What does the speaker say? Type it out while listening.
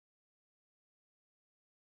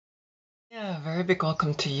Yeah, very big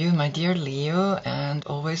welcome to you, my dear Leo, and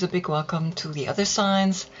always a big welcome to the other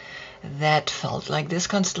signs that felt like this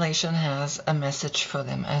constellation has a message for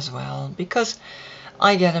them as well, because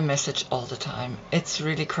I get a message all the time. It's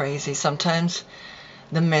really crazy. Sometimes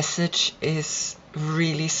the message is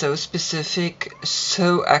really so specific,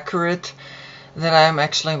 so accurate, that I'm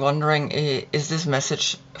actually wondering, is this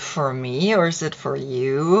message for me or is it for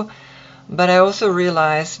you? But I also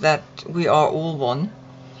realize that we are all one.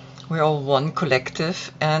 We're all one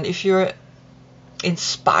collective, and if you're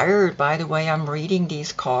inspired by the way I'm reading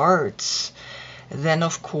these cards, then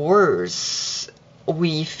of course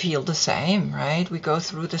we feel the same, right? We go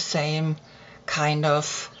through the same kind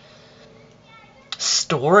of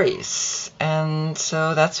stories, and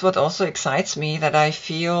so that's what also excites me, that I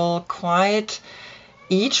feel quite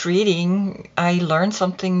each reading I learn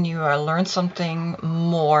something new, I learn something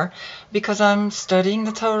more, because I'm studying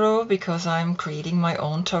the tarot, because I'm creating my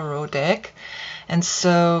own tarot deck. And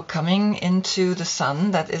so coming into the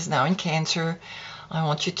sun that is now in Cancer, I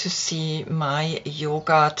want you to see my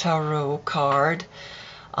yoga tarot card.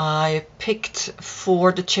 I picked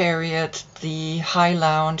for the Chariot, the high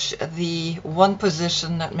lounge, the one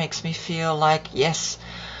position that makes me feel like, yes,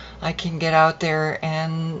 I can get out there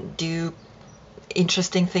and do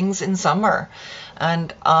interesting things in summer.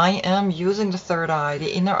 And I am using the third eye,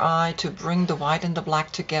 the inner eye, to bring the white and the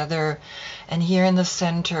black together. And here in the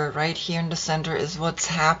center, right here in the center, is what's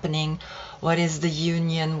happening. What is the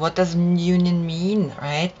union? What does union mean,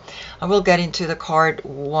 right? I will get into the card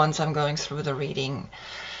once I'm going through the reading.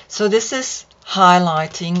 So this is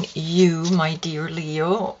highlighting you, my dear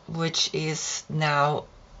Leo, which is now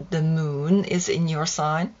the moon is in your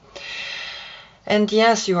sign. And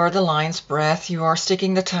yes, you are the lion's breath. You are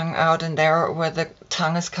sticking the tongue out, and there where the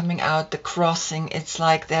tongue is coming out, the crossing, it's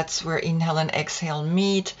like that's where inhale and exhale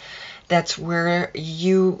meet. That's where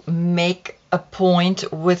you make a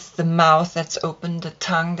point with the mouth that's open, the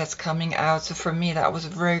tongue that's coming out. So for me, that was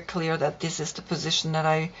very clear that this is the position that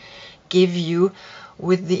I give you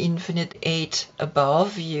with the infinite 8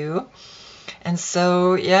 above you. And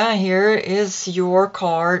so, yeah, here is your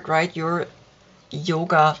card, right? Your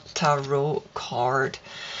yoga tarot card.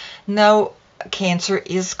 Now Cancer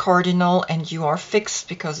is cardinal and you are fixed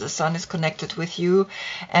because the sun is connected with you,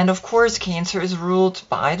 and of course Cancer is ruled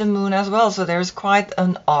by the moon as well, so there's quite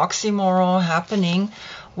an oxymoron happening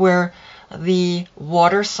where the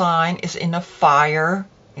water sign is in a fire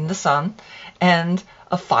in the sun and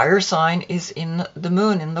a fire sign is in the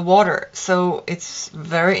moon, in the water. So it's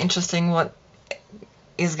very interesting what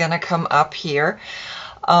is gonna come up here.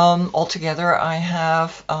 Altogether, I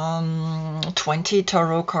have 20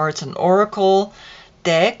 tarot cards and oracle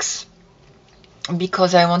decks,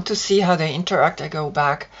 because I want to see how they interact. I go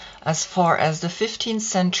back as far as the 15th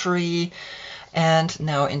century and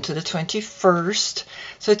now into the 21st.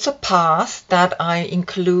 So it's a path that I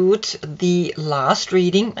include the last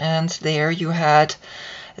reading, and there you had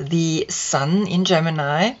the sun in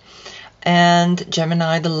Gemini. And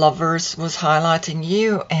Gemini, the lovers, was highlighting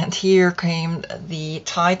you, and here came the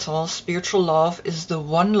title, Spiritual Love is the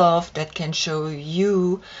one love that can show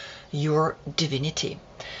you your divinity.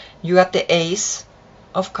 You got the Ace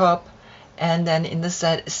of Cup, and then in the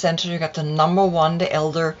center you got the number 1, the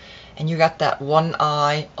Elder, and you got that one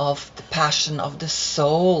eye of the passion of the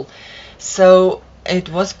soul. So it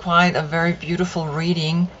was quite a very beautiful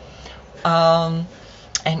reading.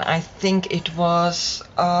 And I think it was,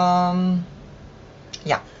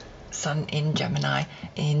 yeah, Sun in Gemini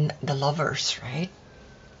in the lovers, right?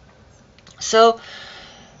 So,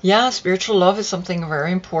 yeah, spiritual love is something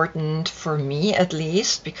very important for me, at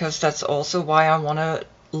least, because that's also why I want to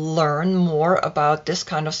learn more about this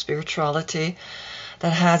kind of spirituality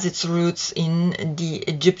that has its roots in the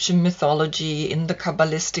Egyptian mythology, in the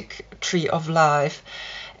Kabbalistic tree of life,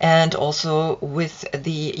 and also with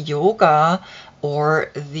the yoga or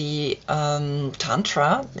the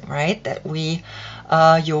tantra, right, that we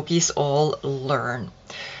yogis all learn.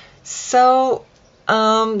 So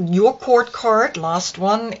your court card, last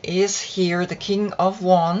one, is here, the King of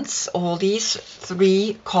Wands. All these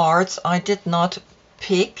 3 cards I did not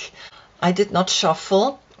pick, I did not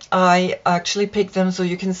shuffle. I actually picked them so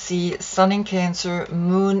you can see Sun in Cancer,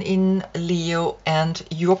 Moon in Leo, and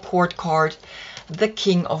your court card, the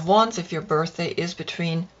King of Wands, if your birthday is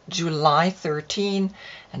between July 13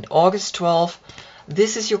 and August 12.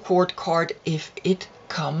 This is your court card if it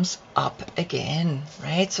comes up again,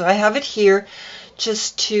 right? So I have it here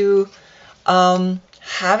just to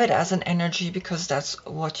have it as an energy, because that's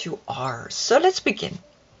what you are. So let's begin.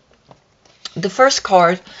 The first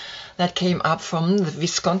card that came up from the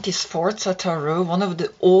Visconti Sforza Tarot, one of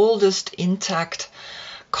the oldest intact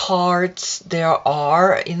cards there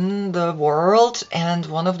are in the world, and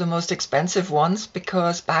one of the most expensive ones,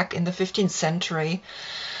 because back in the 15th century,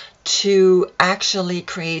 to actually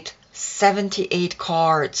create 78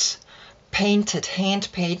 cards painted, hand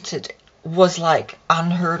painted, was like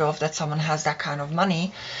unheard of, that someone has that kind of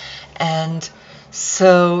money. And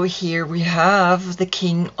so here we have the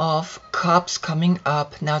King of Cups coming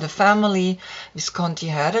up. Now the family Visconti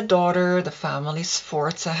had a daughter, the family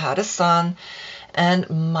Sforza had a son, and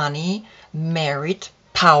money married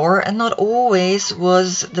power, and not always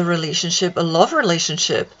was the relationship a love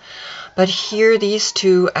relationship. But here these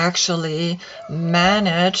two actually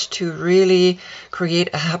managed to really create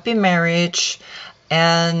a happy marriage,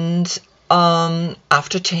 and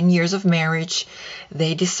after 10 years of marriage,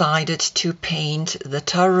 they decided to paint the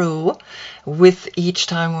tarot, with each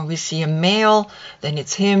time when we see a male, then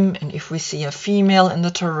it's him, and if we see a female in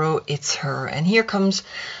the tarot, it's her. And here comes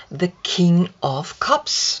the King of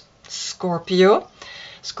Cups, Scorpio.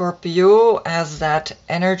 Scorpio as that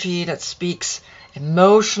energy that speaks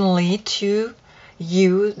emotionally to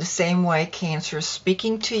you, the same way Cancer is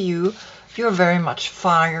speaking to you. You're very much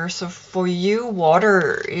fire, so for you,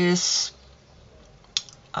 water is,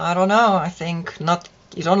 I don't know, I think not,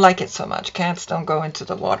 you don't like it so much. Cats don't go into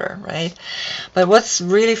the water, right? But what's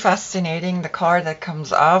really fascinating, the card that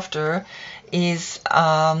comes after is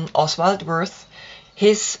Oswald Wirth.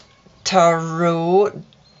 His tarot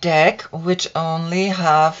deck, which only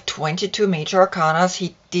have 22 major arcanas,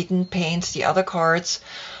 he didn't paint the other cards,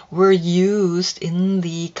 were used in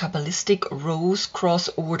the Kabbalistic Rose Cross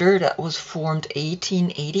order that was formed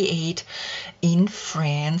 1888 in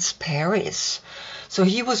France, Paris. So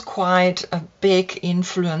he was quite a big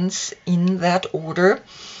influence in that order.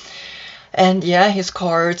 And yeah, his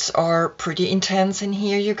cards are pretty intense. And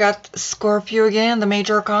here you got Scorpio again, the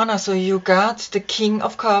major arcana. So you got the King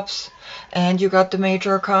of Cups and you got the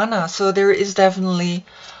major arcana. So there is definitely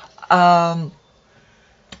a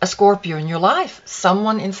Scorpio in your life,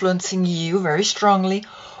 someone influencing you very strongly,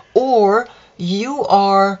 or you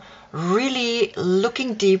are really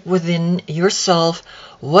looking deep within yourself.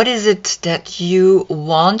 What is it that you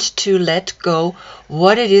want to let go?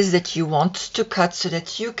 What it is that you want to cut so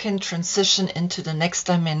that you can transition into the next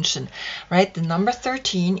dimension, right? The number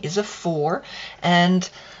 13 is a 4, and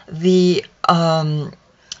the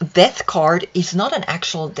death card is not an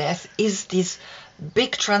actual death, is this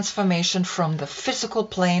big transformation from the physical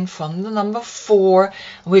plane, from the number 4,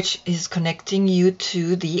 which is connecting you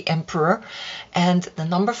to the Emperor. And the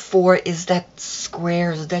number 4 is that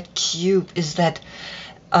square, that cube, is that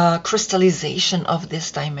crystallization of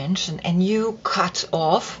this dimension. And you cut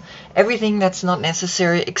off everything that's not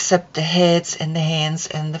necessary except the heads and the hands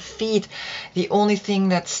and the feet. The only thing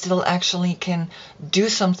that still actually can do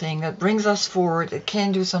something, that brings us forward, it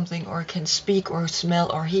can do something, or can speak or smell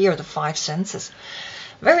or hear, the 5 senses.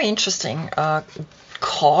 Very interesting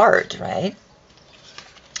card, right?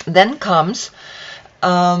 Then comes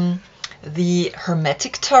the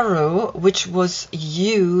Hermetic Tarot, which was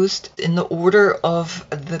used in the order of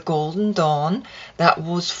the Golden Dawn, that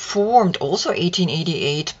was formed also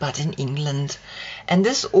 1888, but in England. And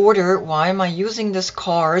this order, why am I using these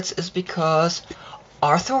cards, is because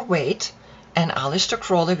Arthur Waite and Aleister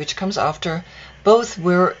Crowley, which comes after, both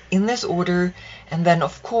were in this order, and then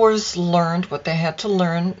of course learned what they had to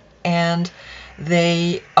learn, and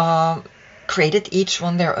they created each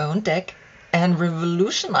one their own deck and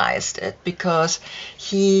revolutionized it, because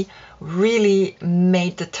he really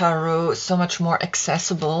made the tarot so much more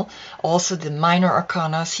accessible. Also the minor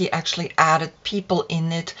arcanas, he actually added people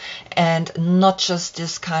in it, and not just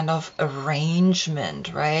this kind of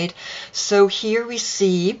arrangement, right? So here we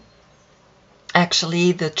see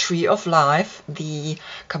actually the Tree of Life, the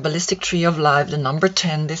Kabbalistic Tree of Life, the number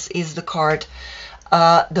 10. This is the card,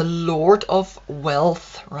 the Lord of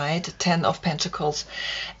Wealth, right? 10 of Pentacles.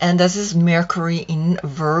 And this is Mercury in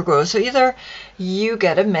Virgo. So either you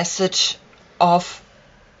get a message of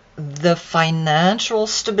the financial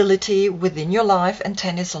stability within your life, and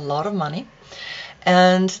 10 is a lot of money.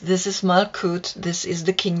 And this is Malkut, this is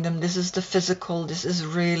the kingdom, this is the physical, this is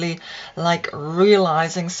really like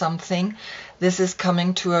realizing something. This is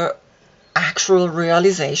coming to a actual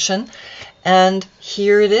realization. And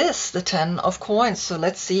here it is, the 10 of coins. So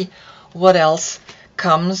let's see what else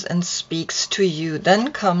comes and speaks to you.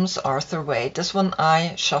 Then comes Arthur Waite. This one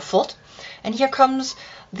I shuffled. And here comes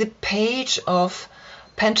the Page of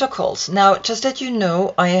Pentacles. Now, just that you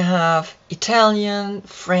know, I have Italian,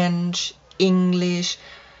 French, English,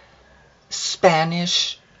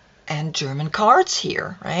 Spanish, and German cards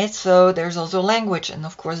here, right? So there's also language, and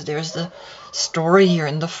of course there's the story here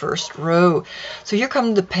in the first row. So here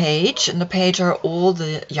comes the page, and the page are all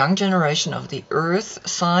the young generation of the earth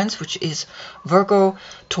signs, which is Virgo,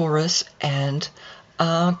 Taurus, and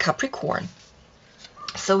Capricorn.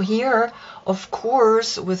 So here, of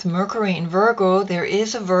course, with Mercury in Virgo, there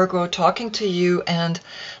is a Virgo talking to you and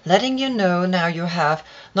letting you know now you have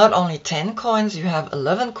not only 10 coins, you have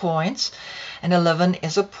 11 coins, and 11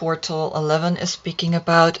 is a portal. 11 is speaking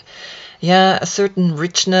about, yeah, a certain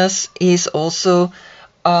richness. Is also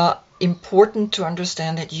important to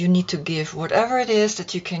understand that you need to give whatever it is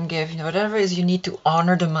that you can give, whatever it is, you need to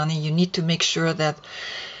honor the money. You need to make sure that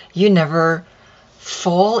you never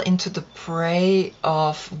fall into the prey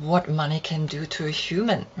of what money can do to a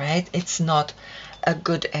human, right? It's not a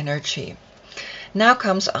good energy. Now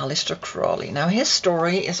comes Aleister Crowley. Now his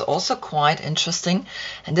story is also quite interesting,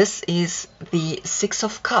 and this is the Six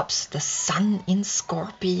of Cups, the Sun in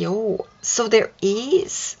Scorpio. So there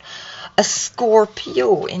is a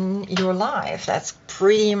Scorpio in your life that's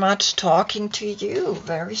pretty much talking to you,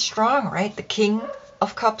 very strong, right? The King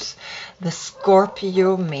of Cups, the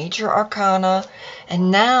Scorpio major arcana,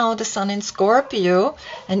 and now the Sun in Scorpio,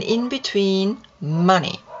 and in between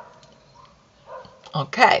money.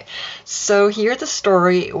 Okay, so here the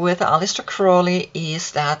story with Aleister Crowley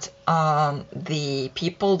is that the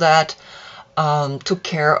people that took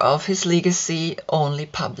care of his legacy only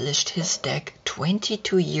published his deck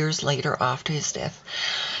 22 years later after his death.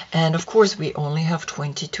 And of course we only have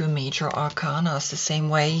 22 major arcanas. The same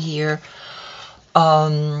way here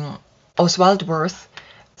Oswald Wirth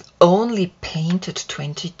only painted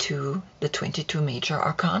the 22 major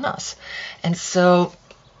arcanas. And so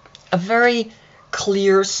a very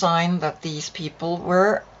clear sign that these people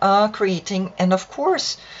were creating. And of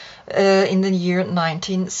course, in the year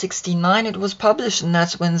 1969 it was published, and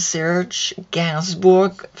that's when Serge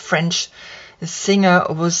Gainsbourg, French singer,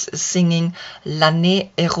 was singing L'année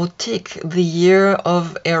érotique, the year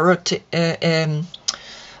of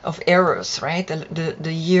Eros, right?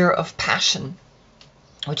 The year of passion,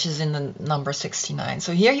 which is in the number 69.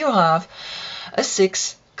 So here you have a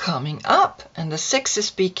 6 coming up, and the 6 is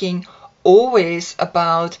speaking always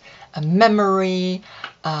about a memory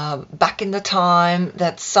back in the time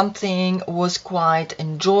that something was quite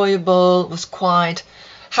enjoyable, was quite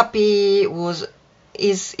happy,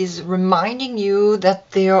 is reminding you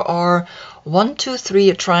that there are 1, 2,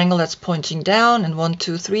 3, a triangle that's pointing down, and 1,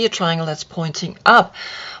 2, 3, a triangle that's pointing up.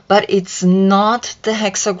 But it's not the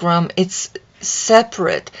hexagram, it's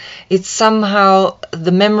separate. It's somehow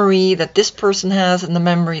the memory that this person has and the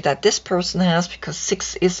memory that this person has, because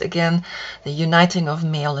 6 is again the uniting of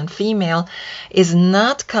male and female, is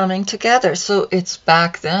not coming together. So it's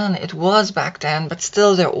back then, it was back then, but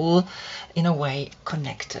still they're all in a way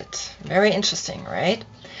connected. Very interesting, right?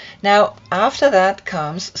 Now, after that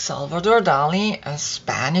comes Salvador Dali, a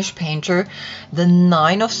Spanish painter, the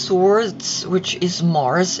 9 of Swords, which is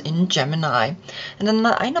Mars in Gemini. And the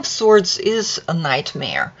 9 of Swords is a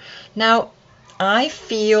nightmare. Now, I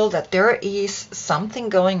feel that there is something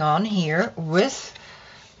going on here with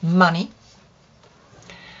money,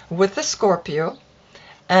 with the Scorpio,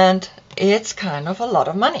 and it's kind of a lot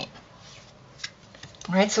of money.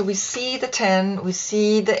 Right, so we see the 10, we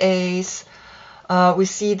see the Ace, we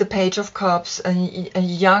see the Page of Cups, a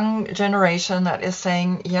young generation that is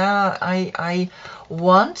saying, yeah, I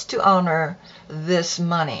want to honor this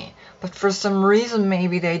money, but for some reason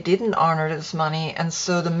maybe they didn't honor this money, and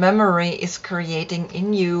so the memory is creating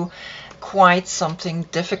in you quite something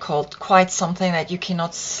difficult, quite something that you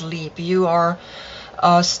cannot sleep. You are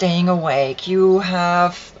staying awake. You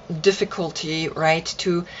have difficulty, right,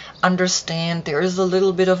 to understand. There is a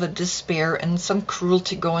little bit of a despair and some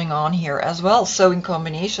cruelty going on here as well. So in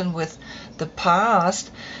combination with the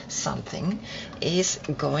past, something is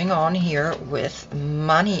going on here with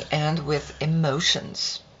money and with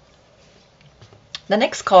emotions. The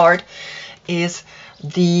next card is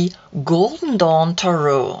the Golden Dawn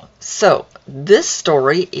Tarot. So this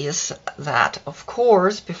story is that, of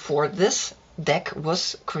course, before this deck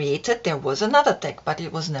was created, there was another deck, but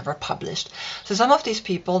it was never published. So some of these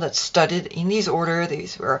people that studied in these orders,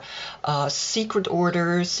 these were secret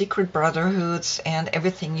orders, secret brotherhoods, and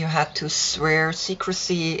everything. You had to swear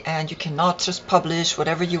secrecy, and you cannot just publish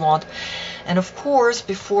whatever you want. And of course,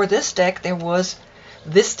 before this deck, there was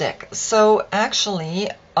this deck. So actually,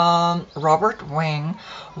 Robert Wang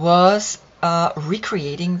was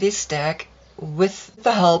recreating this deck with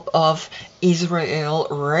the help of Israel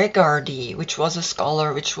Regardie, which was a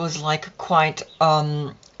scholar, which was like quite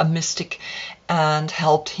a mystic and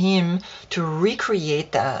helped him to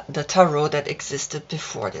recreate the tarot that existed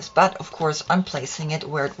before this. But of course, I'm placing it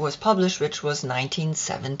where it was published, which was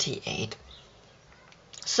 1978.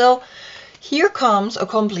 So here comes a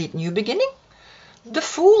complete new beginning. The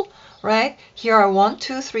Fool, right? Here are 1,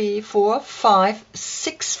 2, 3, 4, 5,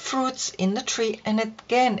 6 fruits in the tree. And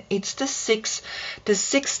again, it's the six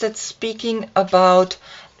that's speaking about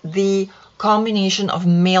the combination of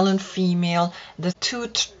male and female, the two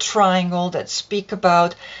triangle that speak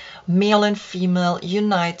about male and female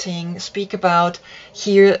uniting, speak about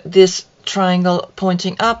here this triangle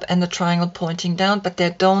pointing up and the triangle pointing down, but they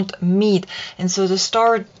don't meet. And so the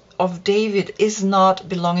Star of David is not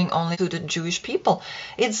belonging only to the Jewish people.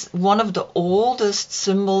 It's one of the oldest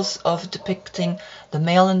symbols of depicting the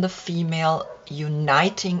male and the female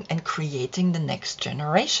uniting and creating the next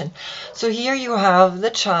generation. So here you have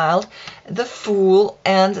the child, the Fool,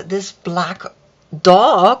 and this black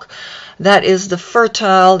dog that is the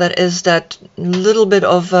fertile, that is that little bit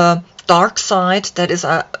of a dark side, that is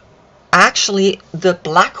actually the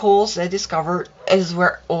black holes they discovered is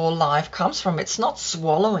where all life comes from. It's not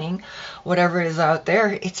swallowing whatever is out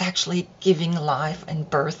there, it's actually giving life and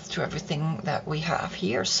birth to everything that we have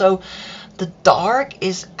here. So the dark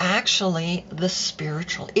is actually the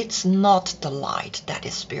spiritual. It's not the light that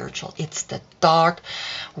is spiritual, it's the dark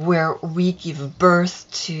where we give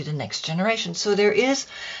birth to the next generation. So there is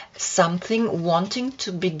something wanting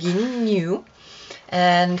to begin new.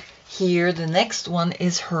 And here the next one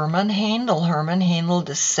is Hermann Handel. Hermann Handel,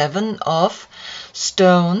 the 7 of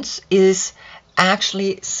stones, is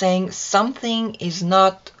actually saying something is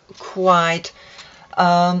not quite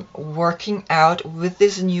working out with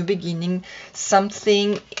this new beginning.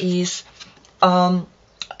 Something is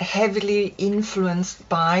heavily influenced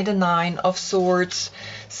by the 9 of swords.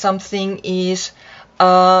 Something is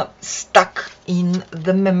stuck in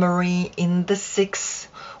the memory, in the 6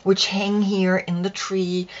 which hang here in the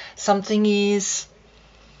tree. Something is,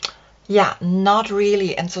 yeah, not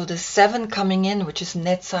really. And so the 7 coming in, which is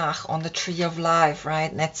Netzach on the tree of life,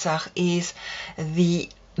 right? Netzach is the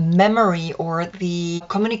memory or the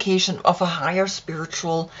communication of a higher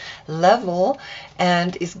spiritual level,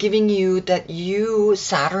 and is giving you that you,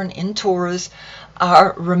 Saturn in Taurus,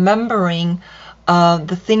 are remembering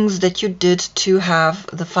the things that you did to have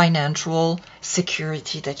the financial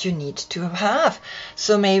security that you need to have.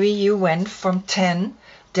 So maybe you went from 10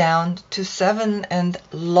 down to 7 and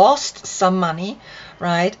lost some money,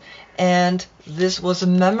 right? And this was a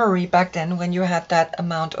memory back then when you had that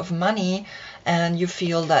amount of money, and you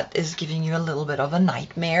feel that is giving you a little bit of a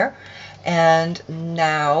nightmare. And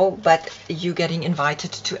now, but you getting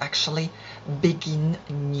invited to actually begin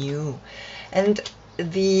new. And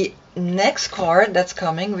the next card that's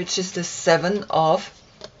coming, which is the 7 of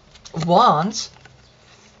Wands,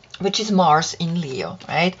 which is Mars in Leo,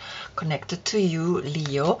 right? Connected to you,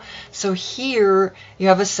 Leo. So here you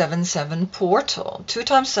have a 7-7 portal. 2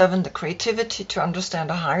 times 7, the creativity to understand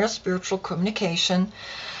a higher spiritual communication.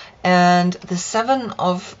 And the 7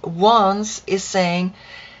 of Wands is saying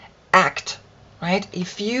act, right?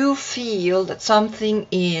 If you feel that something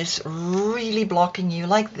is really blocking you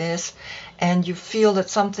like this, and you feel that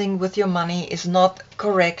something with your money is not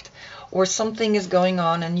correct, or something is going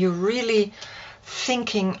on, and you're really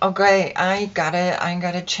thinking, okay, I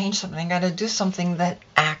gotta change something, I gotta do something, that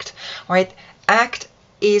act, right? Act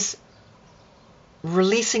is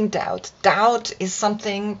releasing doubt. Doubt is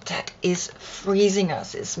something that is freezing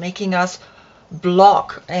us, is making us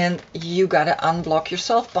block, and you gotta unblock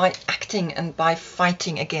yourself by acting and by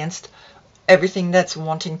fighting against everything that's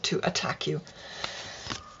wanting to attack you.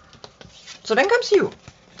 So then comes you,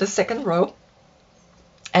 the second row,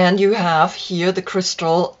 and you have here the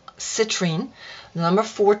crystal citrine, number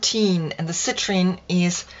 14, and the citrine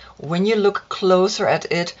is, when you look closer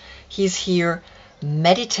at it, he's here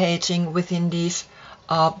meditating within these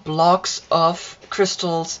blocks of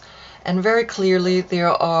crystals, and very clearly there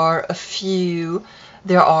are 3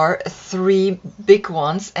 big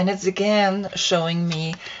ones, and it's again showing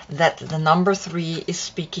me that the number 3 is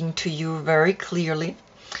speaking to you very clearly.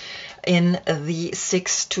 In the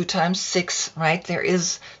 6, 2 times 6, right? There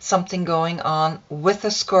is something going on with a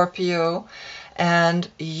Scorpio, and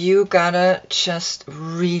you gotta just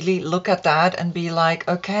really look at that and be like,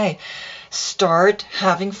 okay, start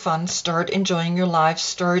having fun, start enjoying your life,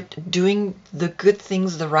 start doing the good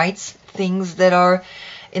things, the right things that are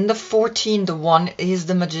In the 14, the 1 is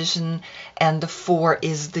the Magician and the 4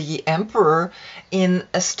 is the Emperor, in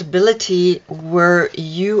a stability where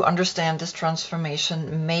you understand this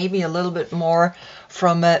transformation maybe a little bit more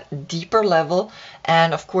from a deeper level.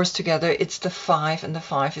 And of course together it's the 5, and the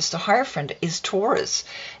 5 is the Hierophant, is Taurus.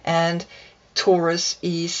 And Taurus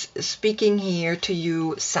is speaking here to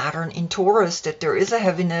you, Saturn in Taurus, that there is a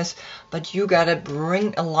heaviness, but you gotta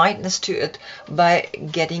bring a lightness to it by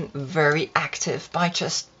getting very active, by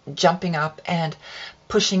just jumping up and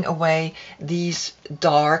pushing away these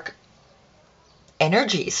dark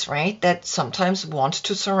energies, right, that sometimes want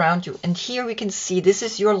to surround you. And here we can see this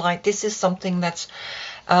is your light. This is something that's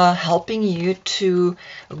helping you to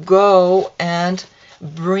go and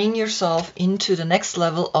bring yourself into the next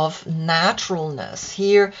level of naturalness.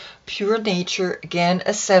 Here, pure nature, again,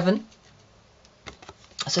 a 7.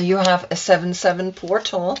 So you have a 7-7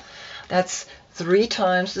 portal. That's 3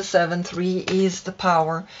 times the 7. 3 is the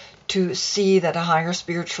power to see that a higher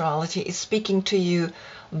spirituality is speaking to you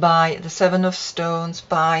by the 7 of Stones,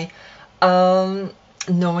 by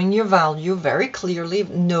knowing your value very clearly,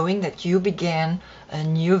 knowing that you began a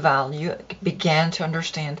new value, began to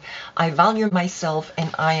understand, I value myself and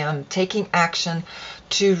I am taking action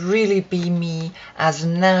to really be me, as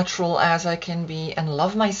natural as I can be, and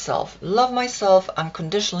love myself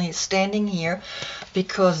unconditionally, standing here,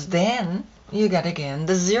 because then you get again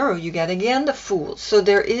the 0, you get again the Fool. So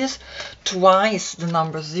there is twice the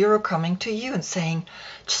number 0 coming to you and saying,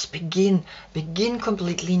 just begin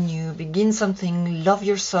completely new, begin something, love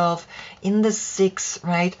yourself. In the 6,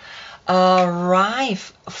 right,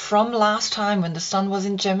 arrive from last time when the sun was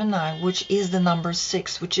in Gemini, which is the number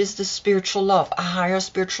 6, which is the spiritual love, a higher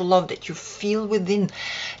spiritual love that you feel within,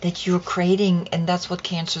 that you're creating. And that's what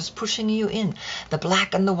Cancer is pushing you in, the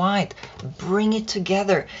black and the white. Bring it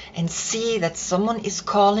together and see that someone is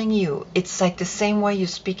calling you. It's like the same way you're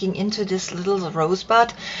speaking into this little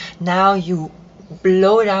rosebud. Now you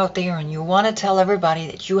blow it out there and you want to tell everybody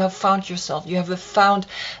that you have found yourself, you have found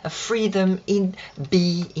a freedom in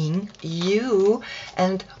being you.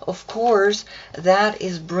 And of course that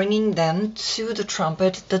is bringing them to the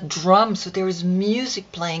trumpet, the drum. So there is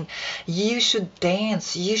music playing, you should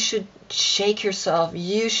dance, you should shake yourself,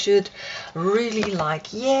 you should really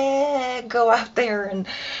go out there and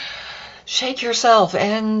shake yourself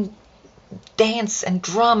and dance and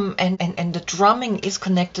drum, and the drumming is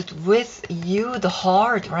connected with you, the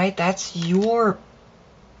heart, right? That's your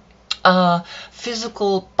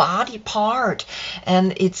physical body part,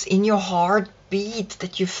 and it's in your heartbeat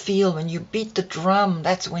that you feel when you beat the drum.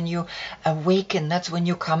 That's when you awaken, that's when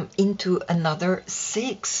you come into another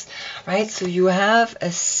 6, right? So you have a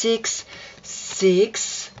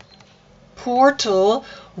 6-6 portal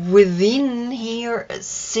within here,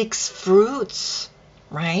 6 fruits,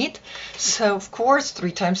 right? So of course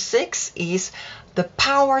 3 times 6 is the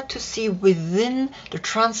power to see within the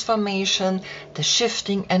transformation, the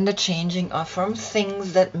shifting and the changing of from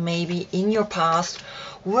things that maybe in your past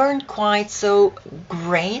weren't quite so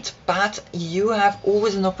great, but you have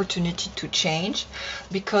always an opportunity to change,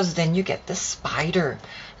 because then you get the spider.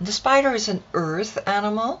 And the spider is an earth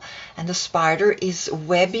animal, and the spider is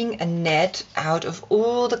webbing a net out of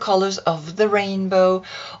all the colors of the rainbow,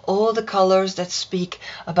 all the colors that speak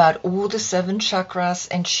about all the 7 chakras.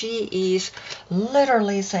 And she is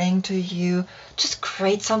literally saying to you, just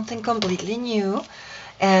create something completely new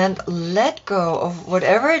and let go of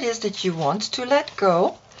whatever it is that you want to let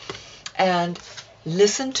go, and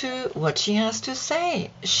listen to what she has to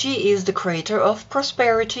say. She is the creator of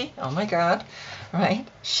prosperity. Oh my God, right?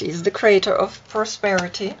 She's the creator of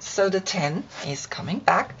prosperity. So the 10 is coming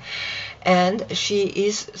back, and she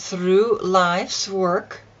is through life's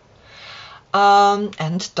work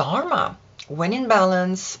and dharma. When in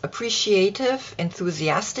balance, appreciative,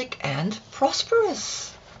 enthusiastic, and prosperous.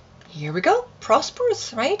 Here we go,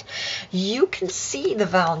 prosperous, right? You can see the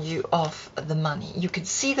value of the money. You can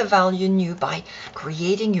see the value new by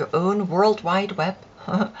creating your own World Wide Web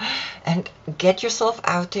and get yourself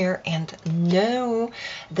out there and know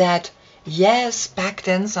that, yes, back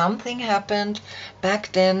then something happened.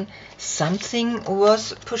 Back then something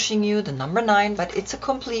was pushing you, the number 9, but it's a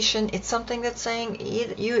completion. It's something that's saying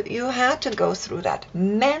you had to go through that.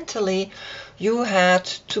 Mentally, you had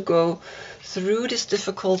to go through this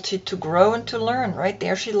difficulty to grow and to learn. Right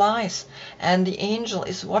there she lies, and the angel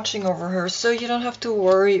is watching over her. So you don't have to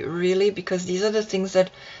worry really, because these are the things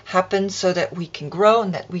that happen so that we can grow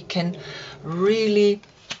and that we can really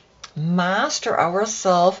master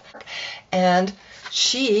ourselves. And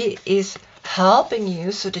she is helping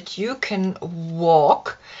you so that you can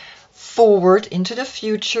walk forward into the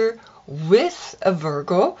future with a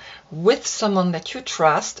Virgo, with someone that you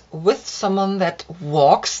trust, with someone that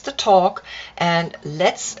walks the talk, and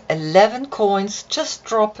lets 11 coins just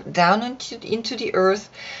drop down into the earth.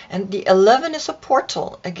 And the 11 is a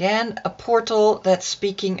portal. Again, a portal that's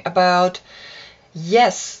speaking about,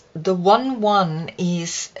 yes, the 1-1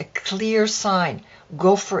 is a clear sign.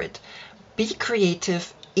 Go for it. Be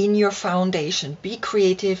creative in your foundation. Be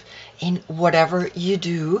creative in whatever you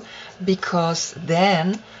do, because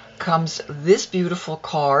then comes this beautiful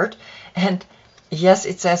card. And yes,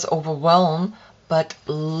 it says overwhelm, but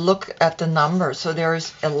look at the number. So there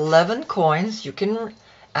is 11 coins. You can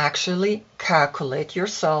actually calculate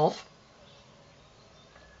yourself.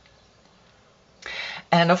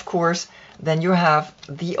 And of course, then you have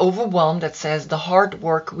the overwhelm that says the hard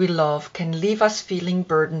work we love can leave us feeling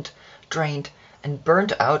burdened, drained, and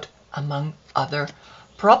burnt out, among other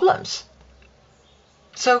problems.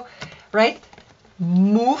 So, right,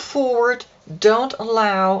 move forward. Don't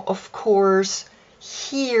allow, of course,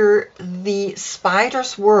 here the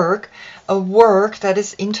spider's work, a work that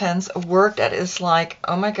is intense, a work that is like,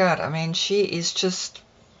 oh my God, I mean, she is just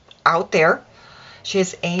out there. She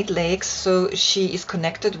has 8 legs, so she is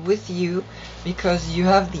connected with you because you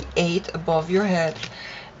have the 8 above your head.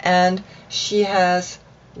 And she has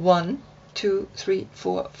 1, 2, 3,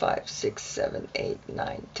 4, 5, 6, 7, 8,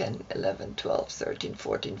 9, 10, 11, 12, 13,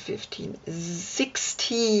 14, 15,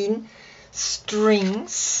 16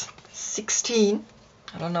 strings. 16.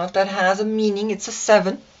 I don't know if that has a meaning. It's a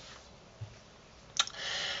 7.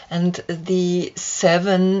 And the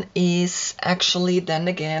 7 is actually then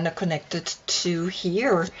again connected to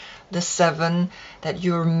here. The 7, that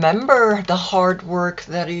you remember the hard work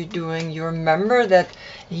that you're doing. You remember that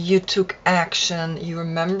you took action. You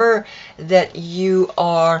remember that you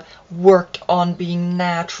are worked on being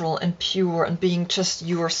natural and pure and being just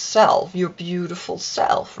yourself, your beautiful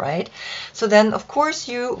self, right? So then, of course,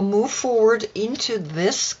 you move forward into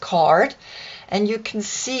this card. And you can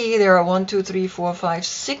see there are 1, 2, 3, 4, 5,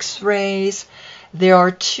 6 rays. There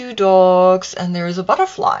are 2 dogs, and there is a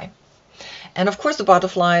butterfly. And of course, the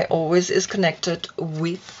butterfly always is connected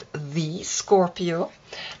with the Scorpio,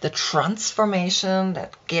 the transformation,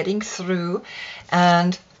 that getting through.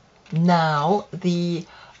 And now the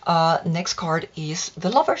next card is the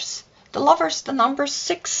Lovers. The Lovers, the number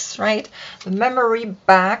 6, right? The memory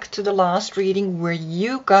back to the last reading where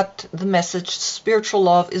you got the message, spiritual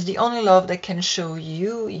love is the only love that can show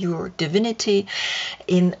you your divinity.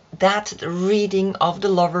 In that reading of the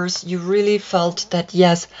Lovers, you really felt that,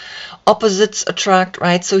 yes, opposites attract,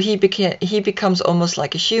 right? So he becomes almost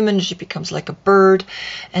like a human, she becomes like a bird,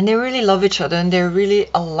 and they really love each other, and they really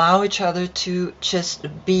allow each other to just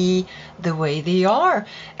be the way they are.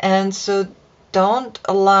 And so don't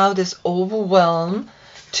allow this overwhelm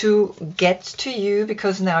to get to you,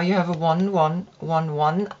 because now you have a 1, 1, 1,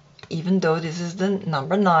 1, even though this is the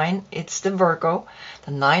number 9, it's the Virgo,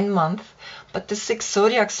 the 9 month, but the 6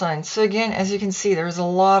 zodiac signs. So again, as you can see, there's a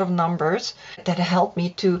lot of numbers that help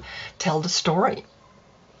me to tell the story.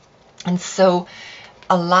 And so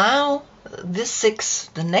allow this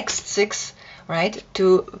 6, the next 6, right,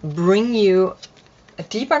 to bring you a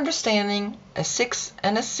deep understanding, a 6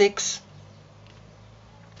 and a 6,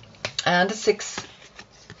 and a 6,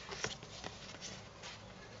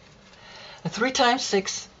 a 3 times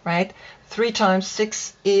 6, right? 3 times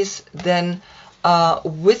 6 is then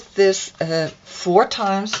with this 4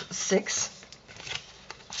 times 6.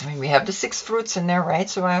 I mean, we have the 6 fruits in there, right?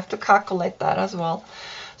 So I have to calculate that as well.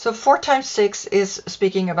 So 4 times 6 is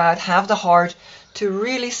speaking about have the heart to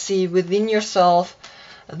really see within yourself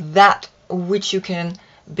that which you can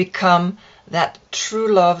become, that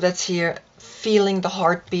true love that's here, feeling the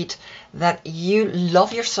heartbeat, that you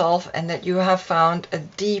love yourself and that you have found a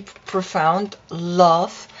deep, profound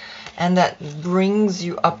love, and that brings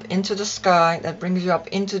you up into the sky, that brings you up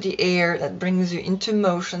into the air, that brings you into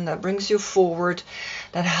motion, that brings you forward,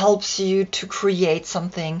 that helps you to create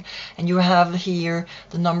something. And you have here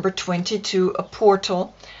the number 22, a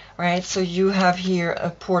portal, right? So you have here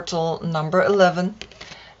a portal number 11,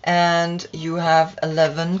 and you have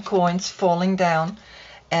 11 coins falling down.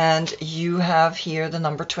 And you have here the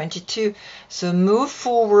number 22. So move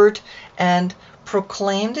forward and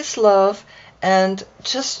proclaim this love, and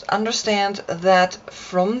just understand that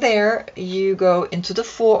from there you go into the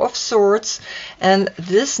 4 of Swords, and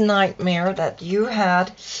this nightmare that you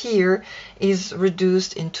had here is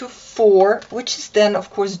reduced into 4, which is then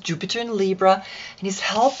of course Jupiter in Libra, and is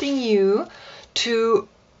helping you to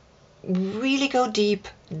really go deep,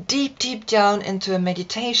 deep, deep down into a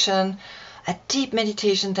meditation, a deep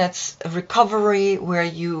meditation that's a recovery, where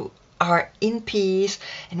you are in peace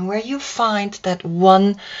and where you find that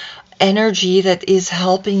one energy that is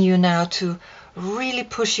helping you now to really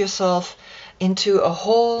push yourself into a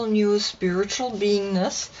whole new spiritual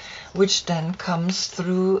beingness, which then comes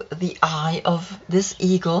through the eye of this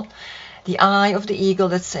eagle. The eye of the eagle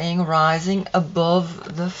that's saying rising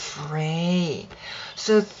above the fray.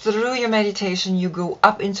 So through your meditation, you go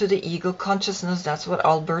up into the eagle consciousness. That's what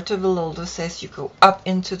Alberto Villoldo says. You go up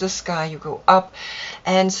into the sky. You go up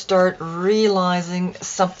and start realizing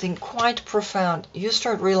something quite profound. You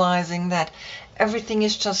start realizing that everything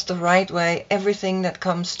is just the right way. Everything that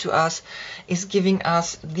comes to us is giving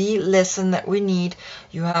us the lesson that we need.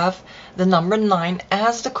 You have the number 9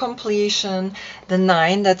 as the completion. The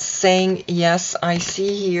 9 that's saying, yes, I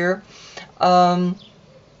see here.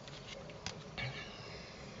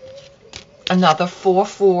 Another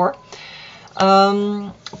 4-4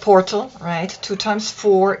 portal, right? 2 times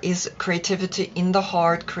 4 is creativity in the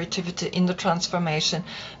heart, creativity in the transformation.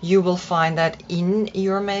 You will find that in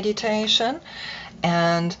your meditation.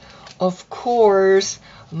 And of course,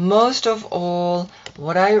 most of all,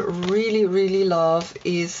 what I really, really love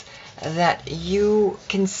is that you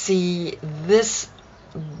can see this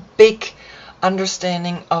big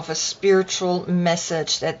understanding of a spiritual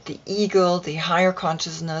message that the ego, the higher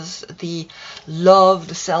consciousness, the love,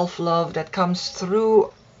 the self-love that comes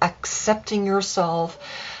through accepting yourself,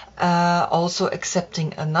 also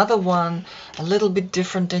accepting another one, a little bit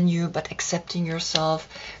different than you, but accepting yourself,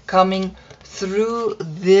 coming through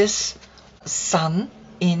this sun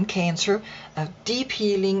in Cancer, a deep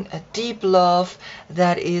healing, a deep love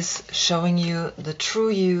that is showing you the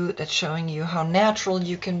true you, that's showing you how natural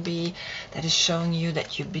you can be, that is showing you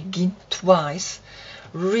that you begin twice,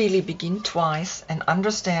 really begin twice, and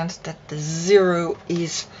understand that the 0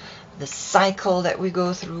 is the cycle that we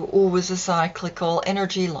go through, always a cyclical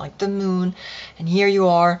energy like the moon. And here you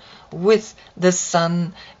are with the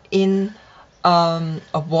sun in a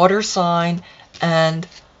water sign and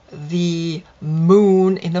the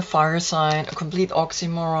moon in the fire sign, a complete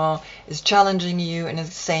oxymoron, is challenging you and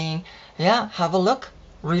is saying, yeah, have a look,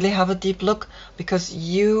 really have a deep look, because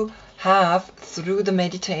you have, through the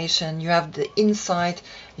meditation, you have the insight,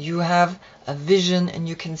 you have a vision, and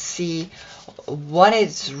you can see what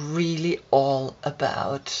it's really all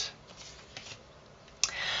about.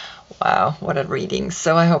 Wow, what a reading.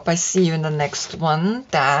 So I hope I see you in the next one.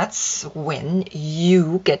 That's when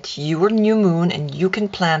you get your new moon and you can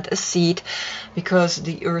plant a seed, because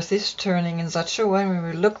the earth is turning in such a way. When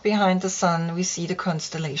we look behind the sun, we see the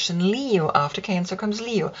constellation Leo. After Cancer comes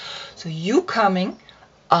Leo. So you coming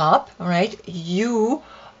up, right? You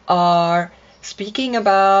are speaking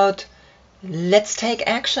about, let's take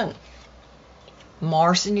action.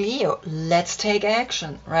 Mars in Leo, let's take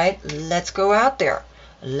action, right? Let's go out there.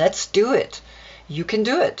 Let's do it. You can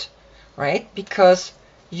do it, right? Because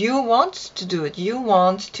you want to do it. You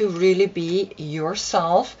want to really be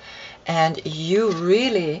yourself, and you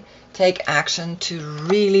really take action to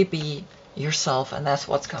really be yourself. And that's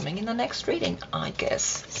what's coming in the next reading, I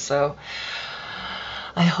guess. So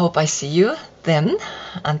I hope I see you then.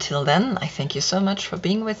 Until then, I thank you so much for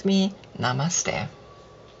being with me. Namaste.